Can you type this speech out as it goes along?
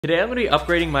Today I'm going to be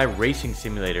upgrading my racing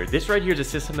simulator. This right here is a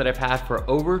system that I've had for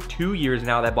over 2 years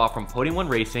now that I bought from Podium One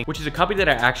Racing, which is a company that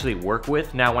I actually work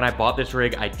with. Now, when I bought this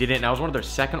rig, I didn't, and I was one of their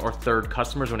second or third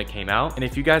customers when it came out. And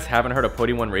if you guys haven't heard of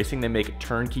Podium One Racing, they make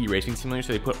turnkey racing simulators.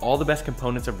 So they put all the best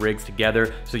components of rigs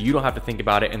together so you don't have to think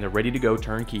about it, and they're ready to go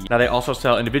turnkey. Now, they also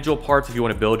sell individual parts if you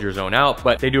want to build yours own out,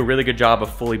 but they do a really good job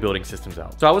of fully building systems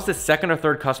out. So I was the second or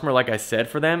third customer, like I said,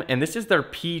 for them, and this is their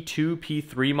P2,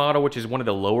 P3 model, which is one of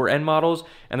the lower end models,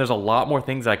 and there's a lot more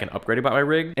things I can upgrade about my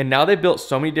rig. And now they've built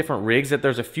so many different rigs that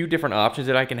there's a few different options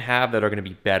that I can have that are going to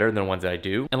be better than the ones that I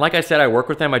do. And like I said, I work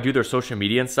with them. I do their social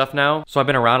media and stuff now. So I've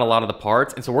been around a lot of the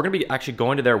parts. And so we're going to be actually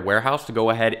going to their warehouse to go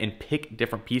ahead and pick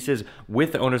different pieces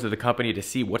with the owners of the company to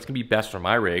see what's going to be best for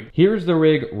my rig. Here's the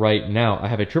rig right now. I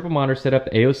have a triple monitor set up,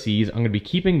 the AOCs. I'm going to be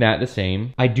keeping that the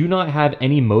same. I do not have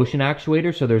any motion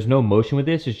actuator, so there's no motion with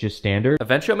this. It's just standard.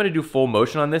 Eventually I'm going to do full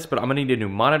motion on this, but I'm going to need a new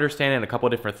monitor stand and a couple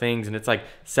of different things. And it's like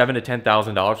 $7,000 to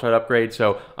 $10,000 for that upgrade.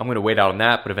 So I'm going to wait out on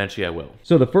that, but eventually I will.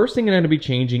 So the first thing I'm going to be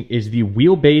changing is the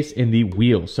wheelbase and the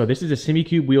wheel. So this is a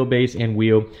SimiCube wheelbase and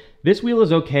wheel. This wheel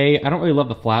is okay. I don't really love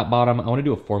the flat bottom. I want to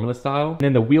do a formula style. And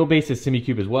then the wheelbase is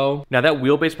SimiCube as well. Now that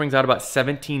wheelbase brings out about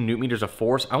 17 newton meters of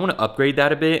force. I want to upgrade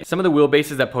that a bit. Some of the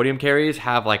wheelbases that Podium carries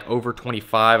have like over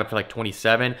 25, up to like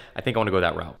 27. I think I want to go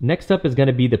that route. Next up is going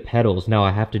to be the pedals. Now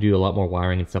I have to do a lot more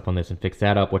wiring and stuff on this and fix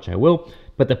that up, which I will.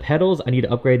 But the pedals, I need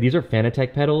to upgrade. These are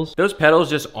Fanatec pedals. Those pedals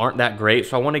just aren't that great,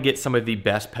 so I want to get some of the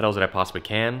best pedals that I possibly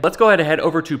can. Let's go ahead and head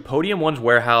over to Podium One's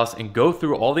warehouse and go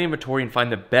through all the inventory and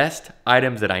find the best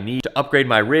items that I need to upgrade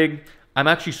my rig. I'm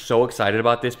actually so excited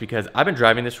about this because I've been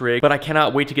driving this rig, but I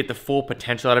cannot wait to get the full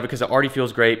potential out of it because it already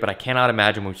feels great, but I cannot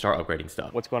imagine when we start upgrading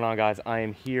stuff. What's going on, guys? I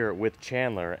am here with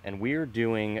Chandler, and we're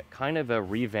doing kind of a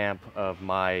revamp of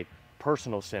my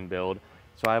personal sim build.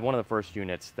 So I have one of the first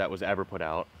units that was ever put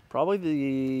out. Probably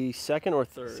the second or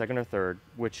third. Second or third,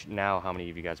 which now how many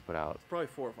of you guys put out? Probably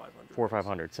 400 or 500. 400 or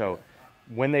 500. So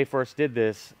when they first did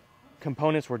this,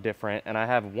 components were different, and I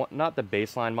have one, not the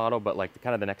baseline model, but like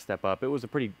kind of the next step up. It was a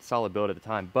pretty solid build at the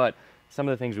time, but some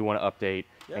of the things we want to update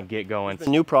and get going. The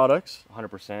new products.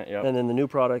 100%, yeah. And then the new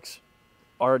products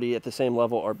already at the same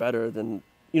level are better than,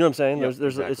 you know what I'm saying? Yep,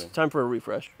 exactly. It's time for a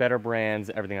refresh. Better brands,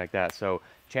 everything like that. So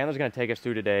Chandler's going to take us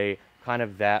through today, kind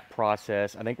of that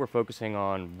process. I think we're focusing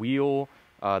on wheel,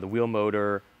 the wheel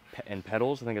motor, and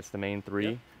pedals. I think it's the main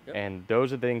three. Yep. And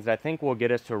those are the things that I think will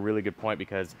get us to a really good point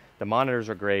because the monitors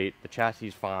are great, the chassis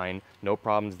is fine, no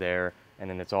problems there, and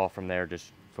then it's all from there,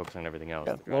 just focus on everything else.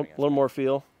 Yeah, a little more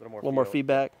feel, a little more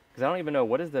feedback. Because I don't even know,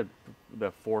 what is the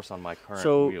force on my current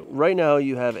wheel? So right now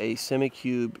you have a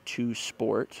SimiCube 2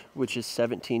 Sport, which is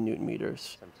 17 newton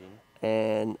meters. 17?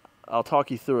 And I'll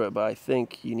talk you through it, but I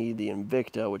think you need the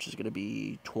Invicta, which is going to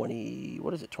be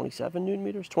 27 newton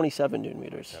meters? 27 newton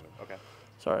meters. 27, okay.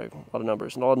 Sorry, a lot of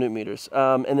numbers, and all newton meters.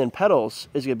 And then pedals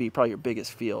is going to be probably your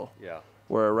biggest feel. Yeah.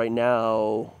 Where right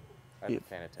now, you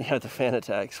have the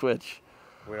Fanatec, which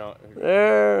they're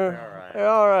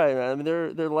all right, man. I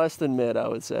mean, they're less than mid, I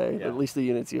would say, yeah. At least the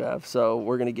units you have. So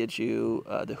we're going to get you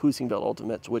the Husingveld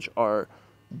Ultimates, which are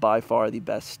by far the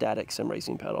best static sim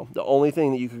racing pedal. The only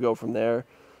thing that you could go from there,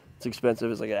 it's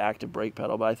expensive, is like an active brake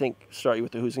pedal. But I think start you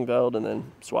with the Husingveld and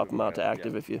then swap them out to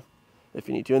active if you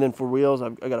need to. And then for wheels, I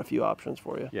got a few options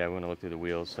for you. Yeah, we want to look through the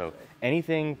wheels. So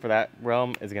anything for that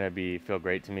realm is going to feel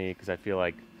great to me because I feel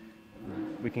like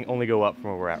we can only go up from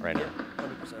where we're at right now.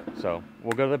 100%. So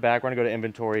we'll go to the back. We're going to go to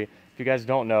inventory. If you guys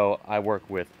don't know, I work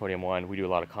with Podium One. We do a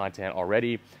lot of content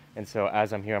already. And so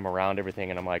as I'm here, I'm around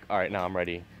everything, and I'm like, all right, now I'm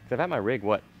ready. Because I've had my rig,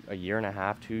 what, a year and a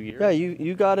half, 2 years? Yeah,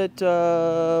 you got it,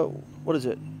 what is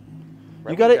it?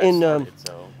 Right, you got it in started,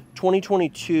 so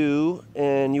 2022,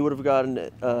 and you would have gotten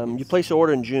it, you placed the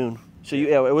order in June. So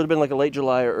it would have been like a late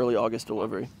July or early August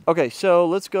delivery. Okay, so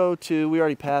let's go to, we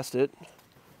already passed it.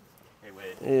 Hey,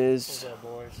 wait.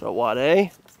 So what, eh?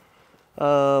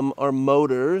 Our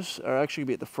motors are actually going to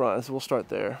be at the front, so we'll start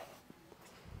there.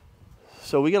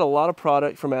 So we get a lot of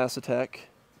product from Asetek,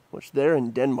 which they're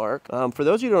in Denmark. For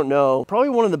those of you who don't know, probably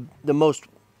one of the most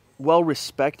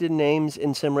well-respected names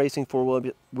in sim racing for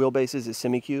wheelbases is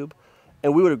SimiCube.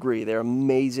 And we would agree, they're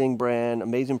amazing brand,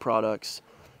 amazing products.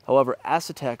 However,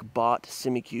 Asetek bought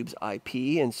SimiCube's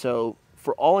IP, and so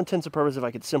for all intents and purposes, if I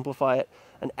could simplify it,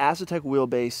 an Asetek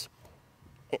wheelbase,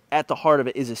 at the heart of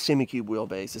it, is a SimiCube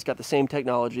wheelbase. It's got the same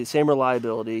technology, same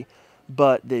reliability,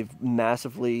 but they've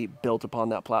massively built upon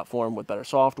that platform with better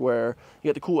software. You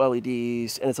get the cool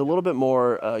LEDs, and it's a little bit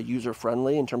more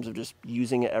user-friendly in terms of just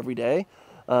using it every day.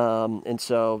 And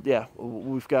so, yeah,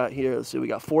 we've got here, let's see, we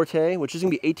got Forte, which is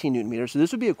going to be 18 newton meters. So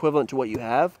this would be equivalent to what you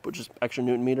have, which is extra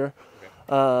newton meter.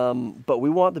 Okay. But we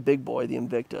want the big boy, the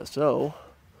Invicta. So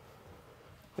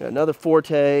We got another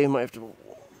Forte. Might have to.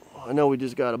 I know we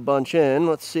just got a bunch in.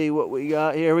 Let's see what we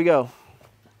got. Here we go.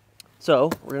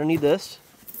 So we're gonna need this.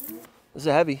 This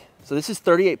is heavy. So this is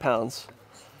 38 pounds,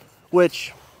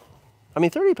 which, I mean,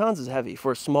 38 pounds is heavy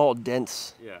for a small,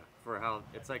 dense. Yeah, for how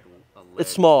it's like a lid.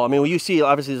 It's small. I mean, you see,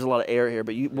 obviously there's a lot of air here,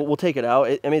 but we'll take it out.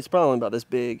 I mean, it's probably only about this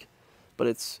big, but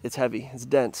it's heavy. It's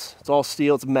dense. It's all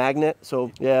steel. It's a magnet.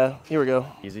 So yeah, here we go.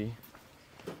 Easy.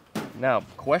 Now,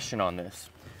 question on this.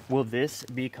 Will this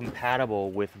be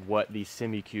compatible with what the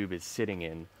SimiCube is sitting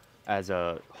in as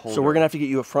a holder? So we're gonna have to get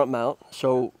you a front mount.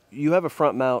 So you have a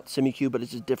front mount SimiCube, but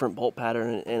it's a different bolt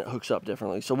pattern and it hooks up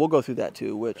differently. So we'll go through that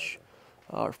too, which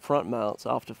our front mounts,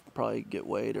 I'll have to probably get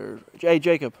Wade or, hey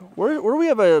Jacob, where do we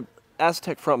have a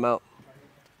Aztec front mount?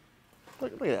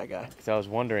 Look at that guy. Because I was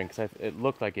wondering, because it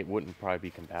looked like it wouldn't probably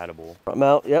be compatible. Front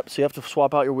mount, yep. So you have to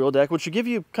swap out your wheel deck, which should give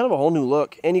you kind of a whole new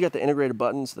look. And you got the integrated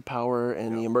buttons, the power,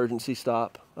 and the emergency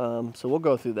stop. So we'll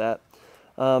go through that.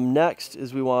 Next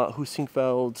is we want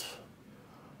Husingfeld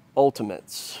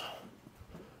Ultimates,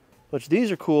 which these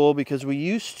are cool because we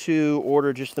used to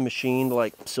order just the machined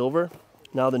like silver.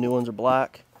 Now the new ones are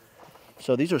black.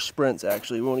 So these are Sprints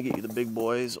actually. We want to get you the big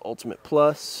boys, Ultimate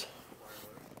Plus.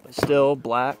 Still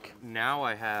black. Now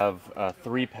I have a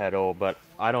 3-pedal, but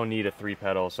I don't need a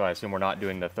 3-pedal, so I assume we're not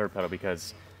doing the 3rd pedal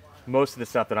because most of the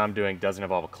stuff that I'm doing doesn't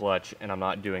involve a clutch, and I'm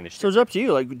not doing the So it's up to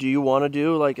you. Like, do you want to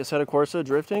do like Assetto Corsa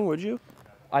drifting? Would you?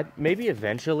 Maybe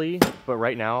eventually, but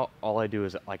right now all I do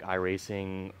is like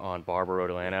iRacing on Barber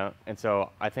Road Atlanta, and so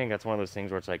I think that's one of those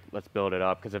things where it's like, let's build it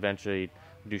up, because eventually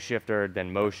do shifter,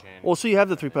 then motion. Well, so you have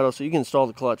the 3-pedal, so you can install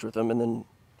the clutch with them and then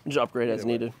just upgrade as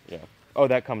needed. Yeah. Oh,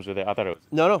 that comes with it. I thought it was.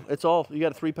 No, it's all, you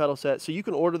got a 3-pedal set. So you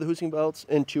can order the Husingfelds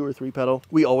in 2 or 3-pedal.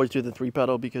 We always do the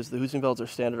 3-pedal because the Husingfelds are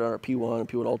standard on our P1 and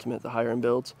P1 Ultimate, the higher end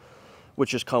builds,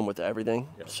 which just come with everything.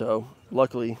 Yep. So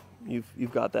luckily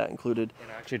you've got that included.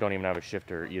 And I actually don't even have a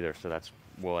shifter either, so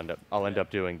I'll end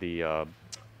up doing the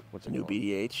what's it new called?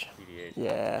 BDH. BDH.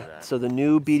 Yeah. So the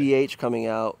new BDH coming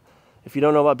out. If you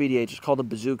don't know about BDH, it's called a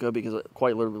bazooka because it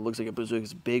quite literally looks like a bazooka.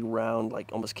 It's a big, round,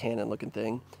 like almost cannon-looking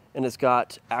thing, and it's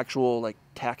got actual like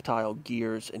tactile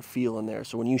gears and feel in there.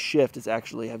 So when you shift, it's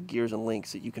actually have gears and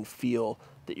links that you can feel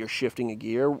that you're shifting a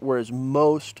gear. Whereas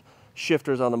most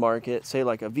shifters on the market, say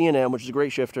like a V&M, which is a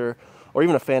great shifter, or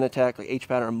even a Fanatec, like H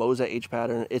pattern or Moza H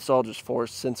pattern, it's all just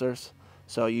force sensors.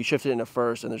 So you shift it into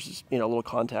first, and there's just a little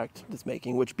contact that's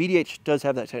making. Which BDH does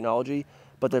have that technology,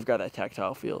 but they've got that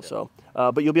tactile feel. Yep. So,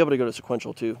 but you'll be able to go to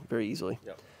sequential too very easily.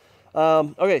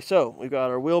 Yep. Okay, so we've got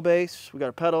our wheelbase, we got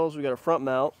our pedals, we got our front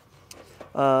mount.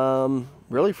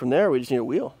 Really, from there we just need a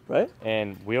wheel, right?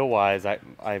 And wheel-wise, I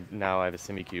now have a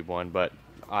SimiCube one, but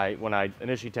when I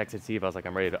initially texted Steve, I was like,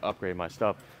 I'm ready to upgrade my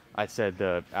stuff. I said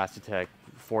the Aztec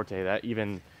Forte, that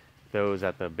even those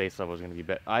at the base level is going to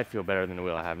be I feel better than the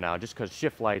wheel I have now, just because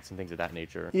shift lights and things of that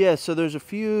nature. Yeah, so there's a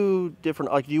few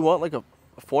different, like, do you want like a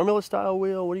formula style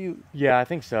wheel? What do you? Yeah, I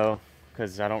think so,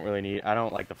 because I don't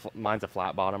like mine's a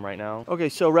flat bottom right now. Okay,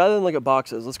 so rather than look at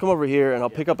boxes, let's come over here and I'll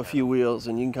pick up a few wheels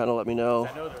and you can kind of let me know.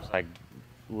 I know there's like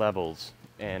levels,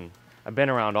 and I've been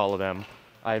around all of them.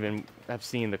 I've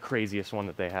seen the craziest one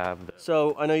that they have.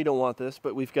 So I know you don't want this,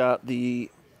 but we've got the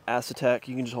Aztec.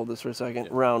 You can just hold this for a second.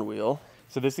 Yeah. Round wheel.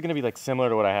 So this is going to be like similar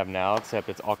to what I have now, except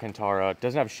it's Alcantara. It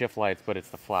doesn't have shift lights, but it's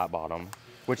the flat bottom,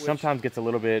 which sometimes gets a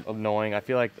little bit annoying. I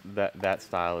feel like that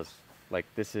style is like,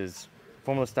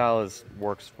 formula style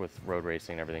works with road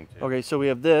racing and everything too. Okay, so we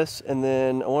have this, and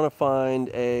then I want to find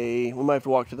we might have to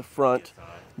walk to the front.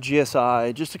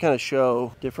 GSI, just to kind of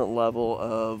show different level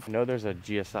of. I know there's a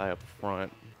GSI up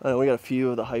front. I know we got a few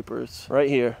of the hypers right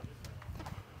here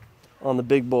on the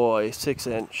big boy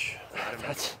 6-inch.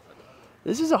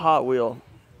 This is a hot wheel.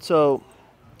 So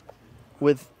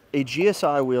with a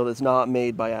GSI wheel that's not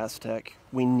made by Aztec,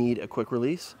 we need a quick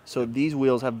release. So these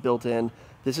wheels have built in,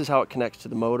 this is how it connects to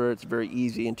the motor. It's very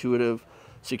easy, intuitive,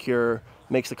 secure,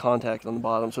 makes the contact on the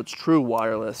bottom. So it's true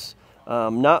wireless.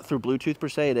 Not through Bluetooth per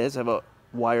se, it is have a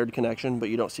wired connection, but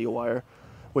you don't see a wire.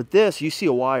 With this, you see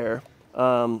a wire,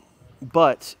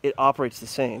 but it operates the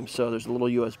same. So there's a little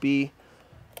USB.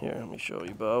 Here, let me show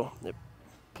you, Bo. It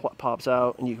pops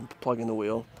out and you can plug in the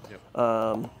wheel.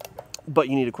 Yep. But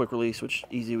you need a quick release, which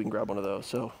easy, we can grab one of those.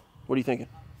 So what are you thinking?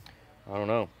 I don't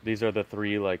know. These are the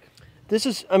three, like. This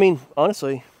is, I mean,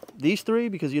 honestly, these three,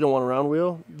 because you don't want a round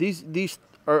wheel, these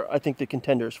are, I think, the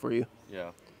contenders for you.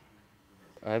 Yeah.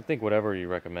 I think whatever you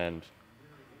recommend.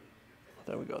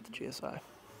 There we go with the GSI.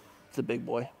 It's a big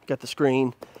boy. Got the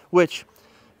screen, which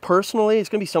personally, it's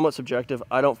going to be somewhat subjective.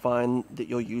 I don't find that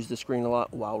you'll use the screen a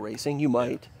lot while racing. You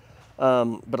might,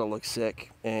 but it looks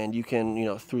sick. And you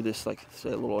can, through this, like, say,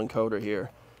 little encoder here,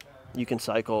 you can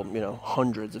cycle, you know,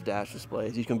 hundreds of dash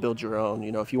displays. You can build your own.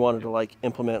 You know, if you wanted to like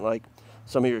implement like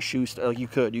some of your shoe like you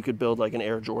could build like an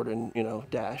Air Jordan, you know,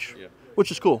 dash,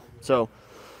 which is cool. So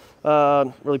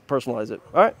really personalize it.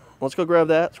 All right, let's go grab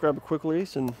that. Let's grab a quick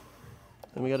release, and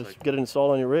then we got to get it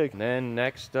installed on your rig. And then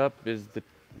next up is the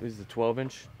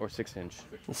 12-inch or 6-inch.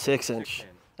 6-inch.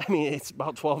 I mean, it's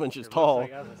about 12 inches tall.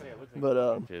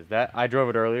 But that I drove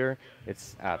it earlier.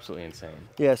 It's absolutely insane.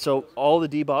 Yeah. So all the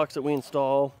D-Box that we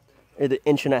install are the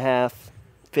 1.5-inch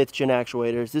 5th gen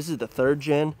actuators. This is the 3rd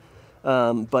gen,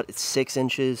 but it's 6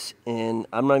 inches, and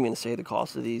I'm not even going to say the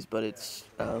cost of these, but it's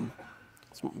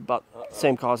about the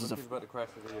same cost as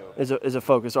a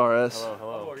Focus RS.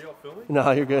 Hello. Are y'all filming?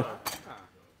 No, you're good.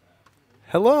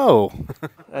 Hello.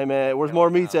 Hey man, where's more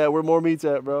meats at? Where more meats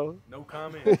at, bro? No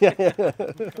comment.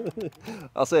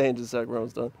 I'll say in just a sec when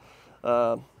it's done.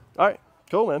 All right,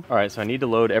 cool, man. All right, so I need to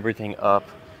load everything up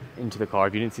into the car.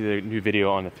 If you didn't see the new video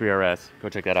on the 3RS, go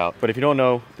check that out. But if you don't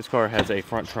know, this car has a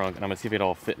front trunk, and I'm gonna see if it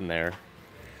all fit in there.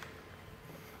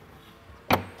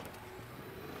 I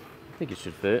think it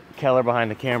should fit. Keller behind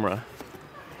the camera.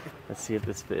 Let's see if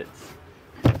this fits.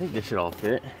 I think this should all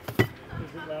fit. Is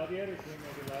it loud yet, or can you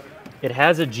make it louder? It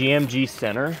has a GMG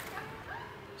center,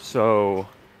 so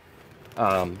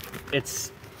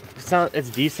it's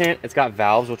decent. It's got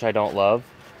valves, which I don't love,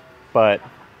 but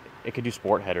it could do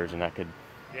sport headers, and that could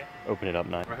open it up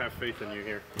nice. I have faith in you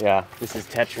here. Yeah, this is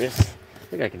Tetris. I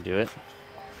think I can do it.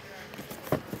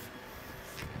 I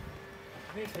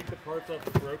need to take the parts off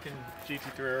the broken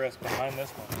GT3 RS behind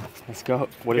this one. Let's go.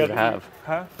 What does it have?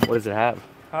 Huh? What does it have?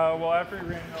 Well, after he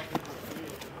ran it off into the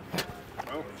field.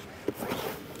 Oh,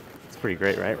 It's pretty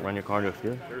great, right? Run your car into a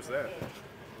field. there's that.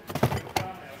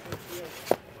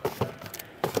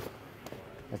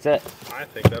 That's it. I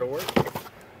think that'll work.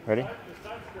 Ready?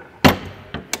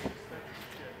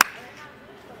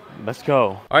 Let's go.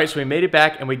 All right, so we made it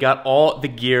back and we got all the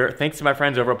gear. Thanks to my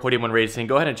friends over at Podium One Racing.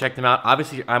 Go ahead and check them out.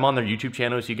 Obviously, I'm on their YouTube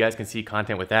channel, so you guys can see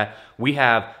content with that. We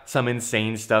have some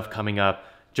insane stuff coming up.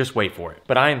 Just wait for it.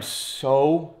 But I am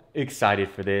so excited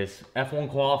for this. F1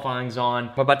 qualifying's on.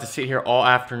 I'm about to sit here all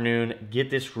afternoon, get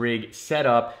this rig set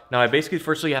up. Now I basically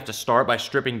firstly have to start by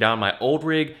stripping down my old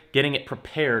rig, getting it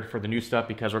prepared for the new stuff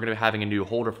because we're gonna be having a new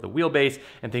holder for the wheelbase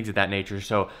and things of that nature.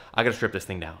 So I gotta strip this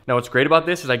thing down. Now what's great about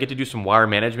this is I get to do some wire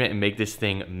management and make this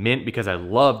thing mint because I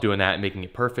love doing that and making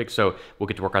it perfect. So we'll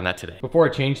get to work on that today. Before I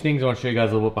change things, I wanna show you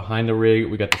guys a little bit behind the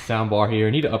rig. We got the sound bar here.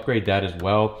 I need to upgrade that as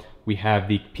well. We have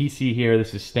the PC here,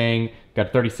 this is staying, got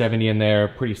 3070 in there,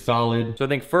 pretty solid. So I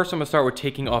think first I'm gonna start with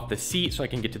taking off the seat so I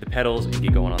can get to the pedals and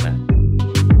get going on that.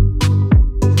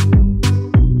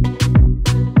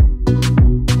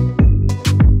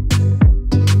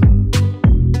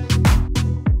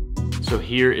 So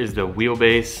here is the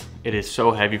wheelbase. It is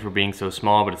so heavy for being so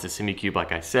small, but it's a semi-cube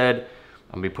like I said.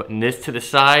 I'm gonna be putting this to the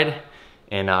side,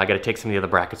 and I gotta take some of the other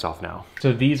brackets off now.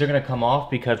 So these are gonna come off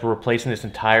because we're replacing this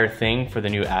entire thing for the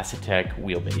new Asetek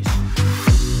wheelbase.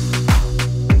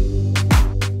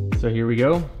 So here we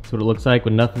go. That's what it looks like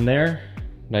with nothing there.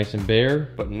 Nice and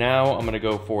bare. But now I'm gonna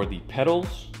go for the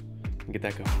pedals and get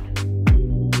that going.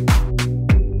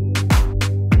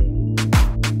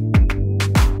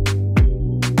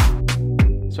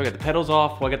 So I got the pedals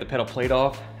off. Well, I got the pedal plate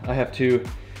off. I have to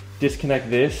disconnect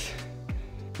this.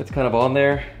 That's kind of on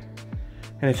there.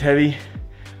 And it's heavy,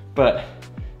 but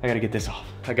I gotta get this off.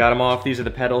 I got them off. These are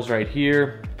the pedals right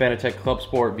here. Fanatec Club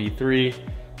Sport V3.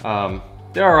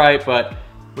 They're all right, but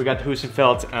we got the Husson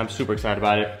felts, and I'm super excited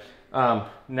about it.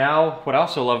 Now, what I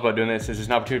also love about doing this is it's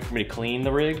an opportunity for me to clean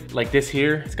the rig. Like this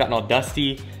here, it's gotten all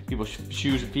dusty, people's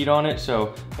shoes and feet on it,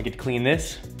 so I get to clean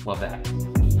this. Love that.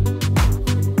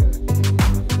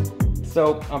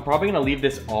 So I'm probably gonna leave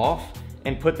this off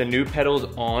and put the new pedals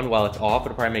on while it's off.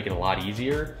 It'll probably make it a lot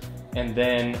easier, and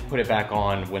then put it back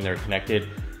on when they're connected.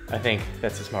 I think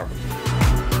that's a smart move.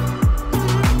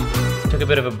 Took a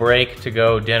bit of a break to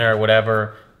go dinner or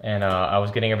whatever, and I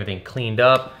was getting everything cleaned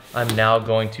up. I'm now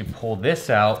going to pull this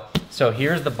out. So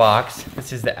here's the box.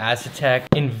 This is the Asetek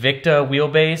Invicta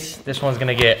wheelbase. This one's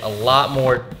gonna get a lot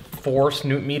more force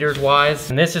newton meters wise.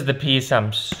 And this is the piece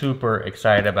I'm super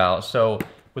excited about. So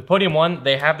with Podium One,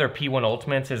 they have their P1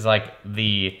 Ultimates is like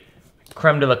the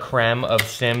creme de la creme of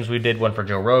sims. We did one for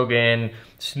Joe Rogan,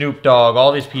 Snoop Dogg,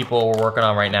 all these people we're working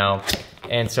on right now.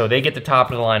 And so they get the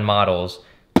top of the line models.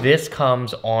 This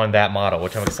comes on that model,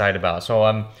 which I'm excited about. So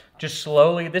I'm just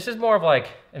slowly, this is more of like,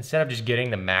 instead of just getting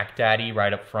the Mac Daddy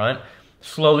right up front,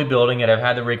 slowly building it. I've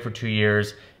had the rig for 2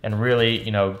 years and really,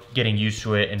 you know, getting used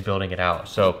to it and building it out.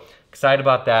 So excited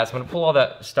about that. So I'm gonna pull all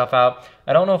that stuff out.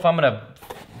 I don't know if I'm gonna,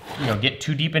 you know, get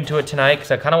too deep into it tonight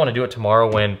because I kind of want to do it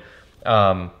tomorrow when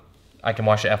I can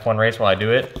watch the F1 race while I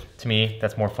do it. To me,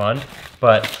 that's more fun.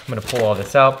 But I'm gonna pull all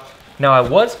this out. Now, I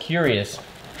was curious.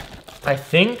 I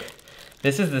think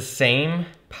this is the same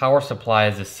power supply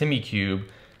as the SimiCube,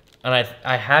 and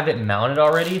I have it mounted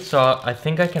already, so I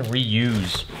think I can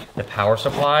reuse the power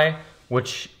supply,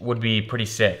 which would be pretty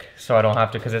sick. So I don't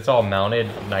have to, because it's all mounted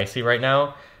nicely right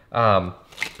now.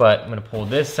 But I'm gonna pull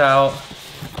this out,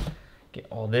 get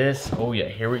all this. Oh yeah,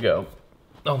 here we go.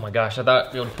 Oh my gosh, I thought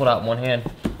I'd be able to pull it out in one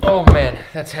hand. Oh man,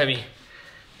 that's heavy.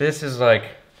 This is like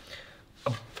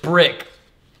a brick.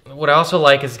 What I also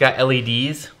like is it's got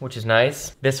LEDs, which is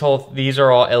nice. These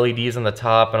are all LEDs on the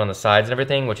top and on the sides and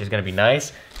everything, which is gonna be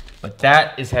nice. But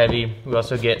that is heavy. We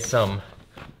also get some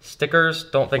stickers.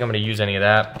 Don't think I'm gonna use any of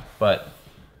that, but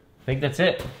I think that's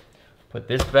it. Put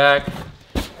this back.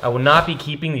 I will not be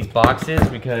keeping these boxes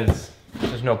because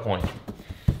there's no point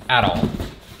at all.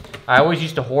 I always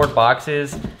used to hoard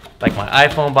boxes, like my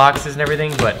iPhone boxes and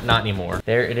everything, but not anymore.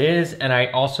 There it is, and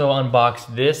I also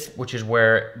unboxed this, which is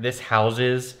where this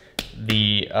houses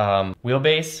the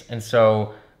wheelbase, and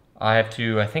so I have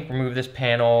to, I think, remove this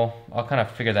panel. I'll kind of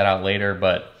figure that out later,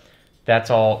 but that's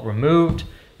all removed.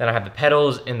 Then I have the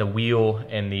pedals and the wheel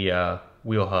and the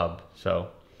wheel hub. So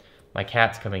my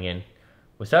cat's coming in.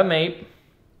 What's up, mate?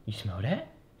 You smell that?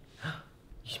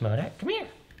 You smell that? Come here.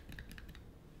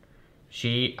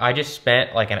 I just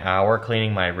spent like an hour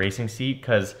cleaning my racing seat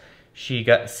because she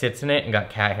sits in it and got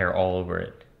cat hair all over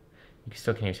it. You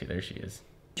still can't see, there she is.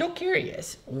 So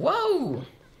curious. Whoa!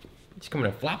 She's coming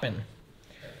and flopping.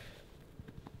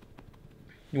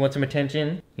 You want some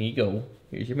attention? Here you go.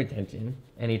 Here's your attention.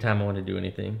 Anytime I want to do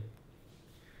anything.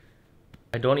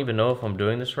 I don't even know if I'm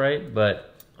doing this right,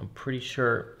 but I'm pretty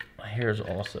sure my hair is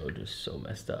also just so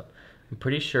messed up. I'm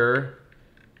pretty sure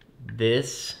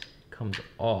this comes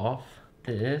off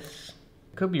this.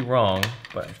 Could be wrong,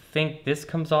 but I think this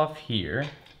comes off here.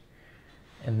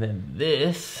 And then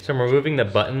this. So I'm removing the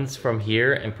buttons from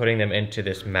here and putting them into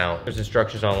this mount. There's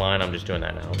instructions online, I'm just doing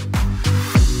that now.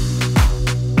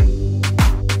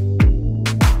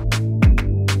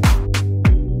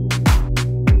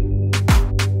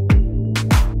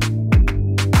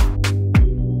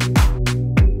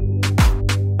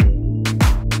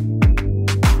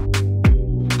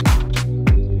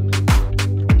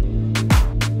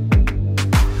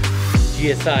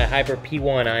 GSI Hyper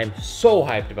P1, I am so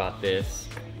hyped about this.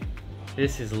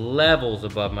 This is levels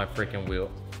above my freaking wheel.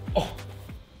 Oh,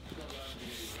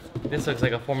 this looks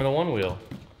like a Formula One wheel.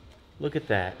 Look at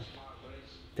that.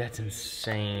 That's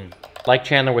insane. Like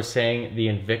Chandler was saying, the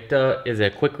Invicta is a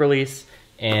quick release,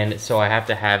 and so I have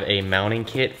to have a mounting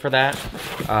kit for that.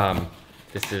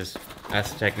 This is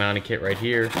Asetek mounting kit right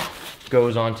here.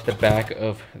 Goes onto the back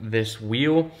of this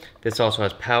wheel. This also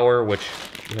has power, which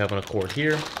we have on a cord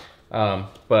here.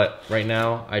 But right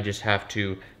now I just have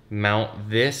to mount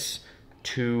this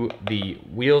to the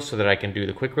wheel so that I can do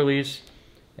the quick release.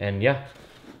 And yeah,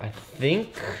 I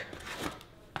think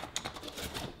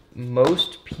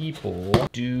most people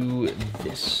do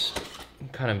this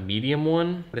kind of medium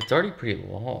one, but it's already pretty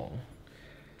long.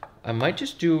 I might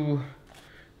just do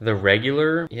the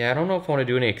regular. Yeah, I don't know if I want to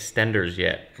do any extenders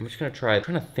yet. I'm just gonna try. I'm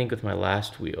trying to think with my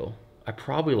last wheel. I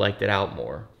probably liked it out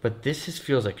more, but this just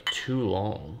feels like too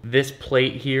long. This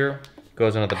plate here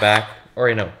goes onto the back,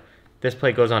 or no, this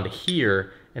plate goes onto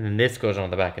here, and then this goes on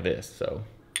the back of this. So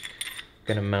I'm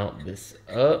gonna mount this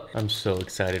up. I'm so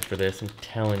excited for this, I'm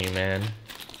telling you, man.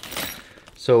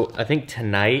 So I think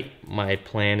tonight my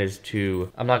plan is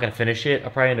to, I'm not gonna finish it.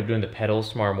 I'll probably end up doing the pedals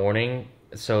tomorrow morning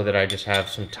so that I just have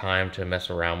some time to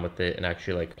mess around with it and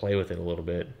actually like play with it a little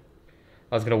bit.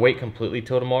 I was gonna wait completely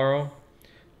till tomorrow,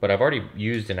 but I've already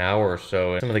used an hour or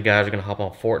so. Some of the guys are gonna hop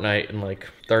on Fortnite in like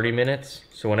 30 minutes.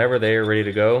 So whenever they're ready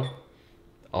to go,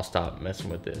 I'll stop messing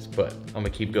with this, but I'm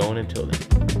gonna keep going until then.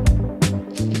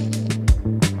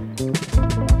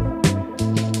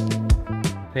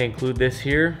 They include this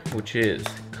here, which is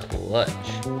clutch.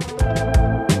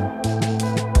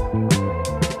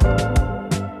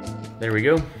 There we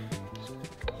go.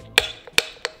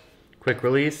 Quick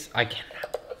release. I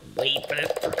cannot wait for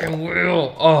this freaking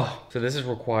wheel. Oh, so this is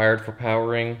required for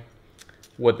powering.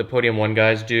 What the Podium One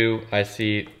guys do, I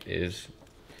see, is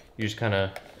you just kind of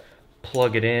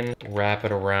plug it in, wrap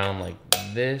it around like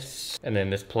this, and then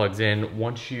this plugs in.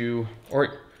 Once you,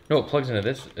 or no, it plugs into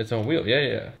this, its own wheel.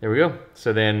 Yeah. There we go.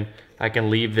 So then I can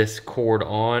leave this cord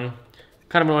on.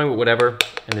 Kind of annoying, but whatever,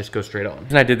 and this goes straight on.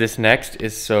 And I did this next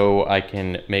is so I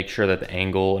can make sure that the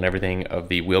angle and everything of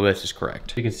the wheelbase is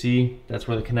correct. You can see that's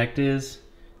where the connect is,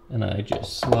 and I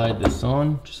just slide this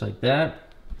on just like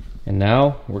that, and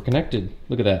now we're connected.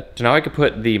 Look at that. So now I can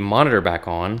put the monitor back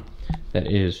on that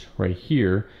is right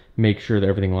here, make sure that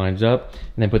everything lines up,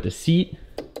 and then put the seat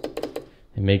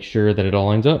and make sure that it all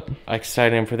lines up. I'm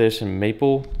excited for this, and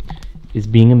Maple is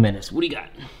being a menace. What do you got?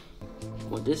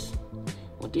 Want this?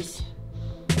 Want this?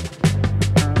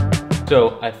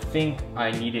 So I think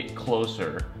I need it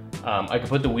closer. I could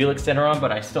put the wheel extender on,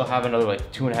 but I still have another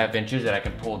like 2.5 inches that I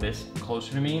can pull this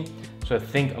closer to me. So I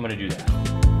think I'm gonna do that.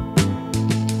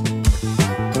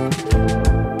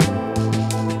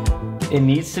 It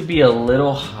needs to be a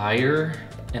little higher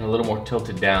and a little more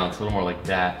tilted down, so a little more like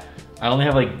that. I only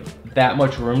have like that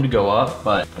much room to go up,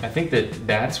 but I think that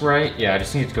that's right. Yeah, I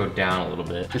just need to go down a little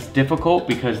bit. It's difficult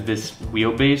because this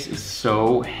wheelbase is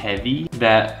so heavy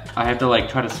that I have to like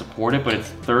try to support it, but it's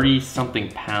 30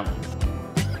 something pounds.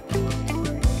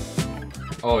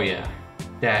 Oh yeah,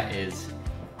 that is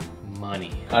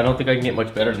money. I don't think I can get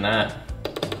much better than that.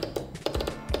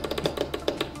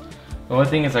 The only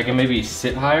thing is I can maybe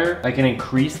sit higher. I can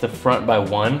increase the front by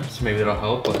 1, so maybe that'll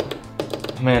help, but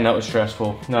man, that was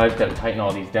stressful. Now I've got to tighten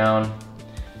all these down,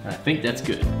 and I think that's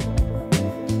good.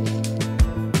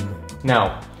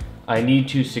 Now, I need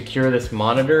to secure this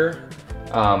monitor.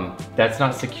 That's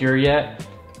not secure yet,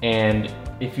 and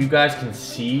if you guys can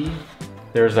see,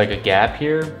 there's like a gap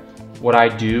here. What I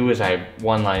do is I,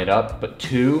 1, line it up, but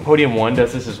 2, Podium 1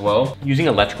 does this as well. Using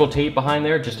electrical tape behind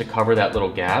there just to cover that little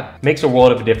gap makes a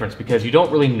world of a difference because you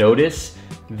don't really notice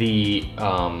the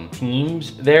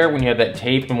seams there when you have that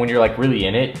tape, and when you're like really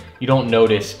in it, you don't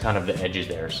notice kind of the edges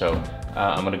there. So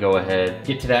I'm gonna go ahead,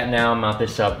 get to that now, mount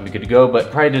this up and be good to go, but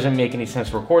probably doesn't make any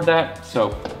sense to record that, so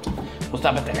we'll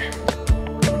stop it there.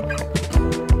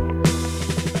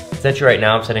 Essentially right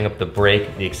now I'm setting up the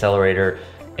brake, the accelerator,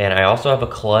 and I also have a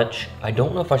clutch. I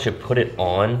don't know if I should put it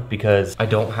on because I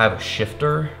don't have a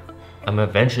shifter. I'm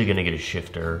eventually gonna get a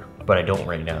shifter, but I don't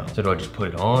right now. So do I just put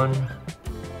it on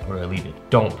or do I leave it?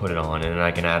 Don't put it on and then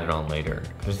I can add it on later.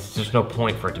 There's just no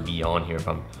point for it to be on here if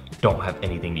I don't have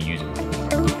anything to use it with.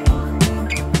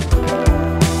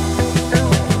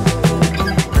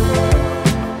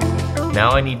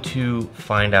 Now I need to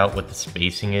find out what the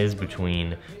spacing is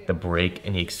between the brake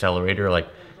and the accelerator, like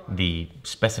the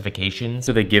specifications.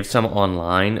 So they give some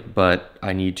online, but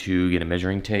I need to get a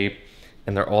measuring tape,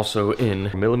 and they're also in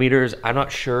millimeters. I'm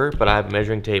not sure, but I have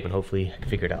measuring tape and hopefully I can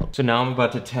figure it out. So now I'm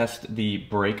about to test the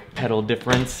brake pedal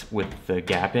difference with the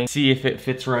gapping, see if it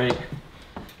fits right.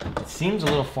 It seems a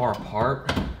little far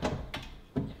apart.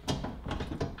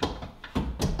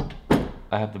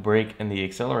 I have the brake and the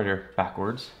accelerator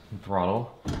backwards, and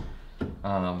throttle.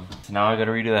 So now I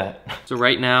gotta redo that. So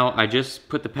right now I just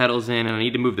put the pedals in and I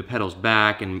need to move the pedals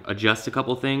back and adjust a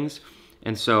couple things.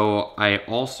 And so I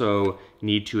also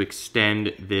need to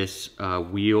extend this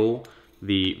wheel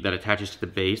that attaches to the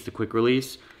base, the quick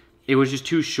release. It was just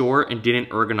too short and didn't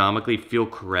ergonomically feel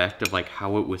correct of like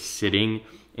how it was sitting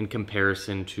in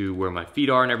comparison to where my feet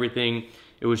are and everything.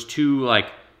 It was too like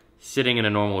sitting in a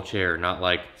normal chair, not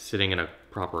like sitting in a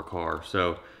proper car.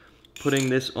 So putting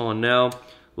this on now.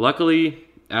 Luckily,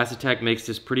 Asetek makes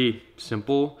this pretty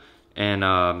simple, and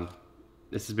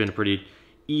this has been a pretty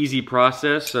easy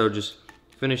process, so just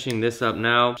finishing this up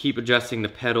now, keep adjusting the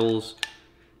pedals,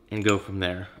 and go from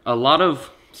there.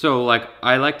 So like,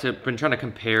 been trying to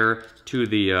compare to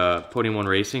the Podium 1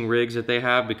 Racing rigs that they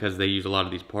have because they use a lot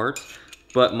of these parts,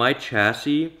 but my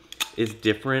chassis is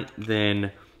different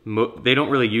than, they don't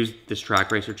really use this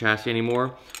track racer chassis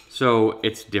anymore, so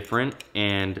it's different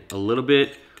and a little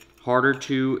bit harder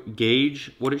to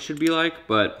gauge what it should be like,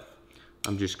 but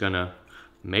I'm just gonna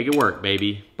make it work,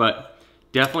 baby. But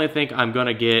definitely think I'm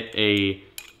gonna get a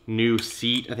new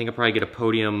seat. I think I'll probably get a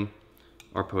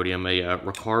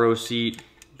Recaro seat.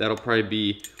 That'll probably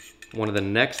be one of the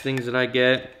next things that I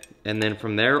get. And then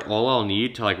from there, all I'll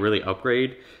need to like really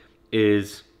upgrade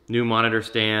is new monitor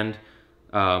stand,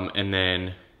 and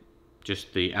then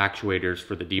just the actuators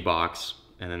for the D-Box,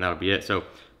 and then that'll be it. So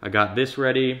I got this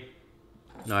ready.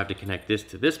 Now I have to connect this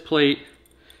to this plate,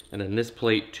 and then this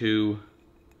plate to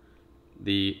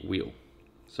the wheel.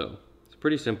 So it's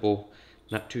pretty simple,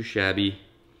 not too shabby,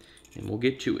 and we'll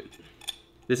get to it.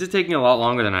 This is taking a lot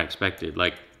longer than I expected.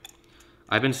 Like,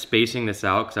 I've been spacing this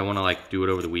out because I want to like do it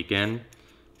over the weekend,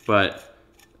 but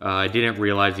I didn't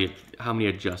realize how many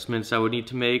adjustments I would need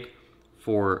to make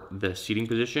for the seating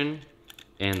position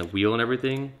and the wheel and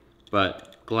everything.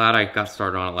 But glad I got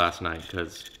started on it last night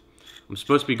because I'm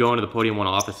supposed to be going to the Podium 1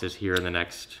 offices here in the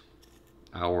next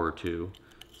hour or two.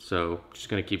 So just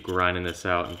gonna keep grinding this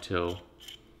out until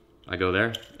I go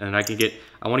there. And I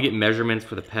wanna get measurements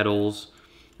for the pedals.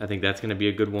 I think that's gonna be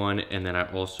a good one. And then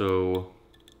I also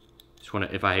just wanna,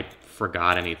 if I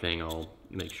forgot anything, I'll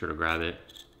make sure to grab it.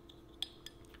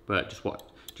 But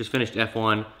just finished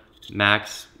F1,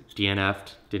 max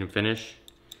DNF'd, didn't finish,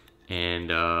 and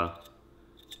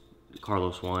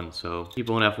Carlos won. So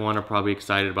people in F1 are probably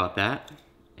excited about that.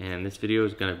 And this video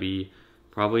is gonna be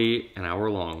probably an hour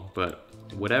long, but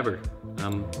whatever.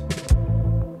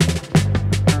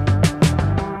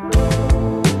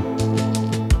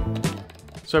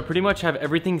 So I pretty much have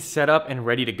everything set up and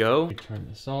ready to go. Turn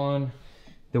this on.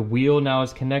 The wheel now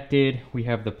is connected. We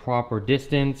have the proper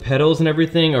distance. Pedals and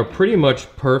everything are pretty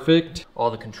much perfect. All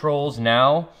the controls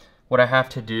now. What I have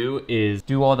to do is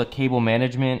do all the cable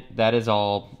management. That is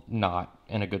all not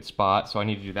in a good spot, so I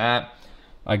need to do that.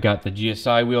 I got the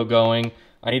GSI wheel going.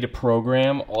 I need to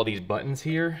program all these buttons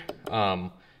here,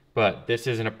 but this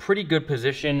is in a pretty good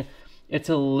position. It's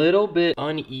a little bit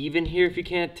uneven here if you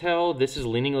can't tell. This is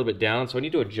leaning a little bit down, so I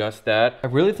need to adjust that. I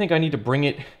really think I need to bring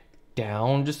it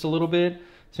down just a little bit.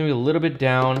 So maybe a little bit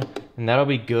down, and that'll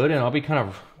be good, and I'll be kind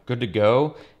of good to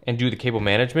go and do the cable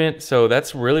management. So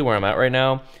that's really where I'm at right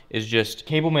now, is just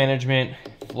cable management,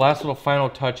 last little final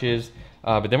touches,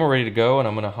 but then we're ready to go, and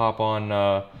I'm gonna hop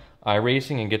on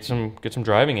iRacing and get some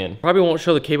driving in. Probably won't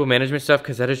show the cable management stuff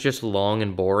because that is just long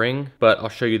and boring, but I'll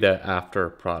show you that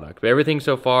after product. But everything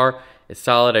so far is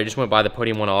solid. I just went by the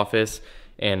Podium One office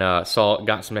and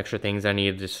got some extra things I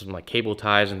needed, just some like cable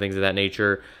ties and things of that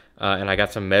nature. And I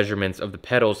got some measurements of the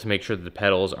pedals to make sure that the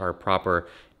pedals are proper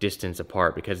distance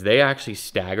apart, because they actually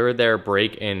stagger their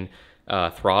brake and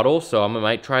throttle. So I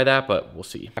might try that, but we'll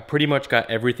see. I pretty much got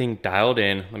everything dialed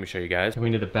in. Let me show you guys.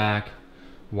 Coming to the back,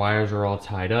 wires are all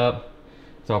tied up.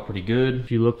 It's all pretty good. If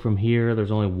you look from here,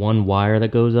 there's only one wire that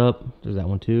goes up. There's that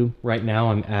one too. Right now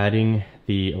I'm adding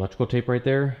the electrical tape right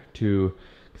there because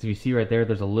if you see right there,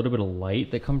 there's a little bit of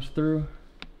light that comes through,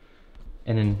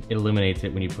 and then it illuminates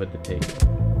it when you put the tape.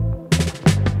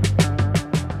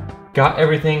 Got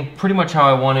everything pretty much how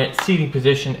I want it, seating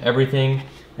position, everything.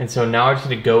 And so now I just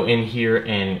need to go in here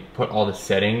and put all the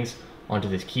settings onto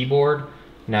this keyboard.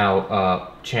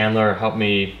 Now, Chandler helped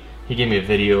me, he gave me a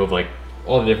video of like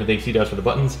all the different things he does for the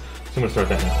buttons. So I'm gonna start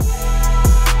that now.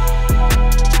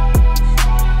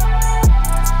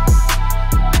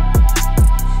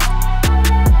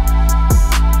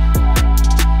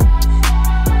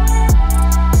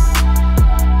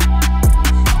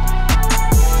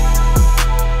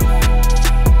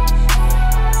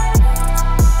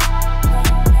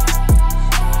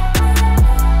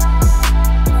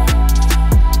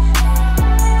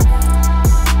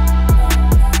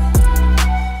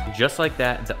 Just like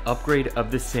that, the upgrade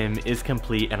of the sim is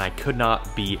complete, and I could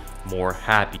not be more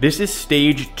happy. This is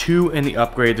stage 2 in the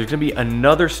upgrade. There's gonna be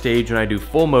another stage when I do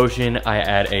full motion. I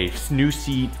add a new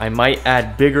seat. I might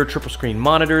add bigger triple screen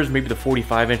monitors, maybe the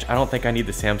 45-inch. I don't think I need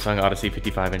the Samsung Odyssey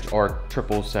 55-inch or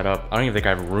triple setup. I don't even think I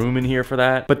have room in here for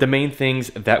that. But the main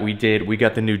things that we did, we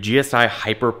got the new GSI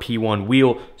Hyper P1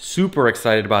 wheel. Super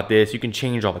excited about this. You can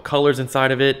change all the colors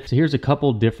inside of it. So here's a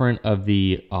couple different of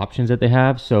the options that they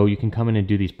have. So you can come in and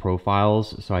do these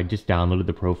profiles. So I just downloaded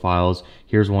the profiles.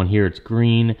 Here's one here, it's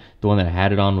green. The one that I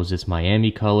had it on was this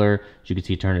Miami color. As you can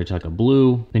see, turn it to like a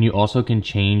blue. Then you also can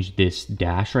change this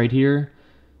dash right here.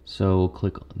 So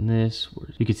click on this.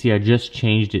 You can see I just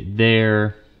changed it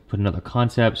there. Put another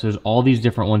concept. So there's all these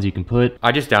different ones you can put.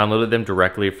 I just downloaded them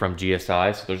directly from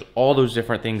GSI. So there's all those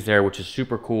different things there, which is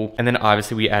super cool. And then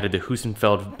obviously we added the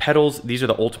Hussenfeld pedals. These are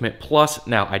the Ultimate Plus.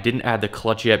 Now I didn't add the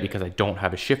clutch yet because I don't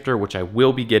have a shifter, which I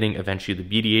will be getting eventually.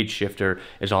 The BDH shifter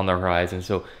is on the horizon.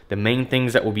 So the main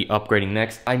things that we'll be upgrading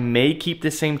next, I may keep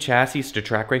the same chassis. It's the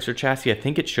Track Racer chassis. I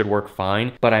think it should work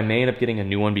fine, but I may end up getting a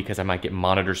new one because I might get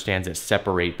monitor stands that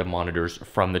separate the monitors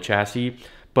from the chassis.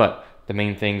 But the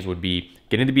main things would be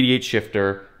getting the BDH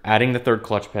shifter, adding the third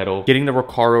clutch pedal, getting the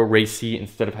Recaro race seat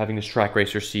instead of having this Track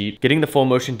Racer seat, getting the full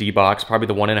motion D-Box, probably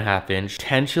the 1.5 inch,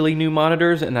 potentially new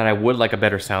monitors, and then I would like a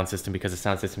better sound system because the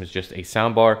sound system is just a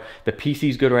sound bar. The PC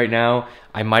is good right now.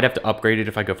 I might have to upgrade it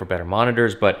if I go for better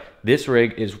monitors, but this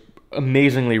rig is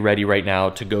amazingly ready right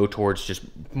now to go towards just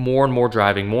more and more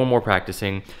driving, more and more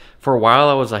practicing. For a while,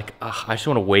 I was like, I just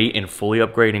want to wait and fully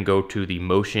upgrade and go to the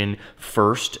motion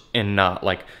first and not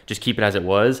like just keep it as it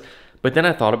was. But then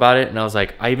I thought about it and I was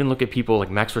like, I even look at people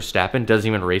like Max Verstappen doesn't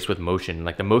even race with motion.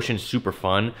 Like the motion's super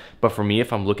fun. But for me,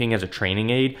 if I'm looking as a training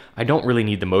aid, I don't really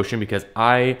need the motion because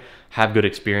I have good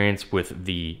experience with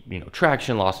the,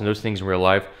 traction loss and those things in real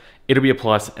life. It'll be a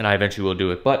plus and I eventually will do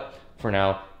it. But for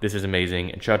now, this is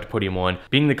amazing. And shout out to Podium One,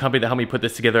 being the company that helped me put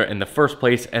this together in the first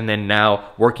place, and then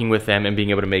now working with them and being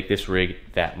able to make this rig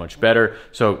that much better.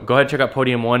 So go ahead and check out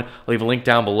Podium One. I'll leave a link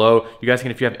down below. You guys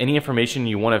can, if you have any information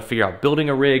you want to figure out building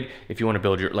a rig, if you want to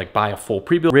build your, like buy a full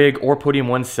pre-built rig, or Podium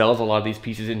One sells a lot of these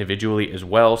pieces individually as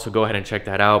well. So go ahead and check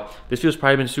that out. This video's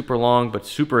probably been super long, but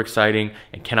super exciting,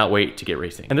 and cannot wait to get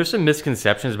racing. And there's some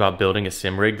misconceptions about building a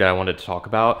sim rig that I wanted to talk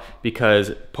about,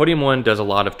 because Podium One does a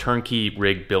lot of turnkey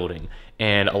rig building.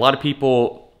 And a lot of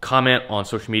people comment on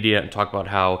social media and talk about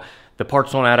how the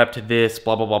parts don't add up to this,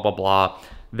 blah, blah, blah, blah, blah.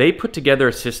 They put together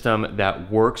a system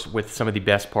that works with some of the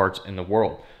best parts in the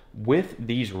world. With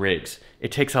these rigs,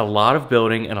 it takes a lot of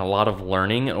building and a lot of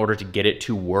learning in order to get it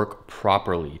to work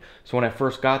properly. So when I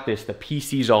first got this, the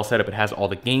PC's all set up. It has all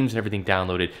the games and everything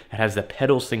downloaded. It has the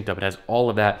pedals synced up. It has all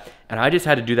of that. And I just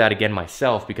had to do that again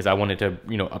myself because I wanted to,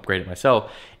 you know, upgrade it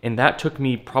myself. And that took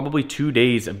me probably 2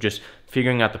 days of just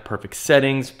figuring out the perfect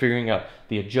settings, figuring out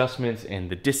the adjustments and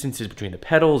the distances between the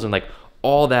pedals and like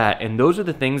all that. And those are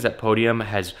the things that Podium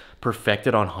has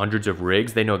perfected on hundreds of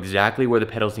rigs. They know exactly where the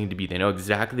pedals need to be. They know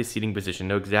exactly the seating position,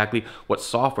 know exactly what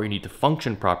software you need to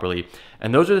function properly.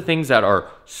 And those are the things that are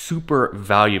super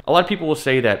valuable. A lot of people will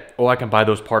say that, oh, I can buy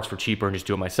those parts for cheaper and just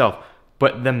do it myself.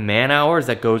 But the man hours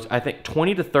that goes, I think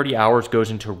 20 to 30 hours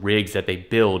goes into rigs that they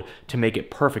build to make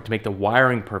it perfect, to make the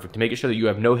wiring perfect, to make it sure that you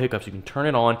have no hiccups. You can turn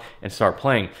it on and start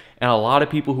playing. And a lot of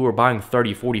people who are buying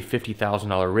 $30, $40,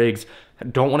 $50,000 rigs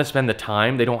don't want to spend the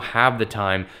time. They don't have the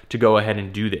time to go ahead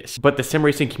and do this. But the sim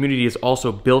racing community is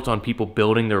also built on people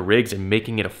building their rigs and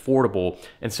making it affordable.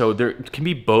 And so there can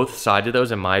be both sides of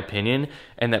those, in my opinion,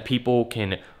 and that people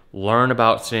can learn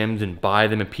about sims and buy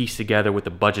them and piece together with the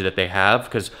budget that they have,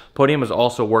 because Podium is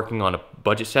also working on a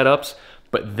budget setups.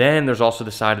 But then there's also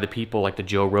the side of the people like the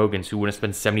Joe Rogans who want to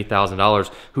spend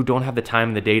 $70,000, who don't have the time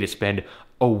in the day to spend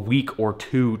a week or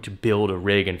two to build a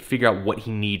rig and figure out what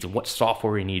he needs and what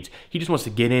software he needs. He just wants to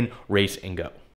get in, race, and go.